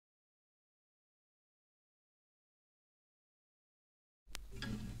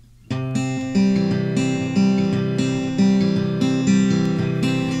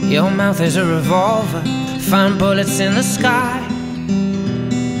Your mouth is a revolver, find bullets in the sky.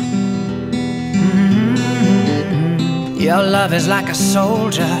 Your love is like a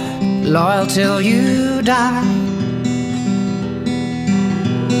soldier, loyal till you die.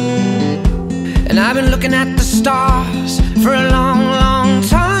 And I've been looking at the stars for a long, long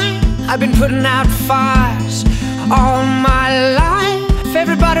time. I've been putting out fires all my life.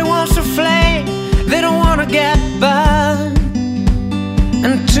 Everybody wants a flame, they don't wanna get burned.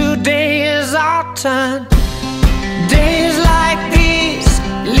 And today is our turn. Days like these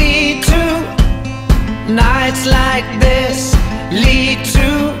lead to nights like this, lead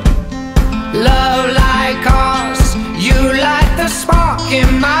to love like ours. You light the spark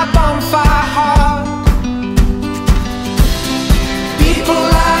in my bonfire heart. People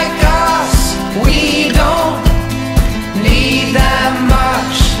like us, we don't need that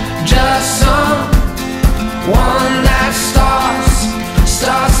much, just someone that starts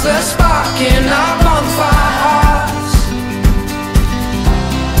the spark in our bonfire hearts.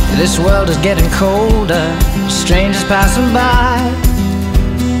 This world is getting colder, strangers passing by.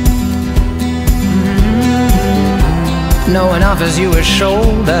 No one offers you a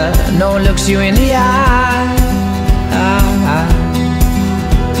shoulder, no one looks you in the eye.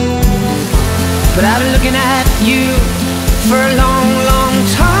 But I've been looking at you for a long, long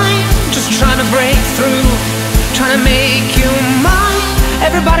time, just trying to break through, trying to make you mine.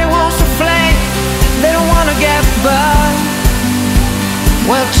 Everybody wants a flame, they don't wanna get burned.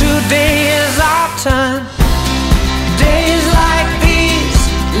 Well, today is our turn. Days like these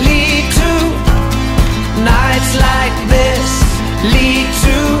lead to nights like this, lead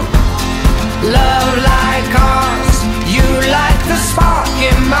to love like ours. You light the spark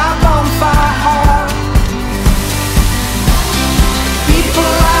in my bonfire heart.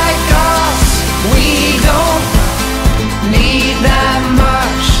 People like us, we don't need that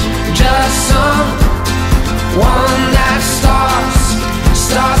much, just someone that starts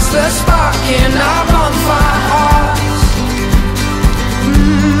the spark in our bonfire hearts.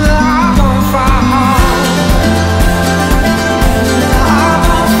 Our bonfire hearts. Our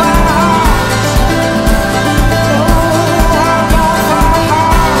bonfire hearts. Oh, our bonfire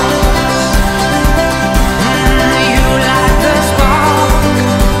hearts. You light the spark.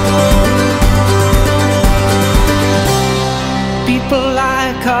 People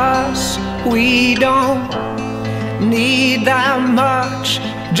like us, we don't need that much,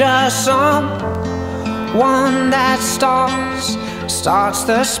 just someone that starts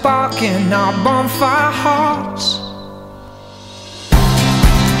the spark in our bonfire hearts.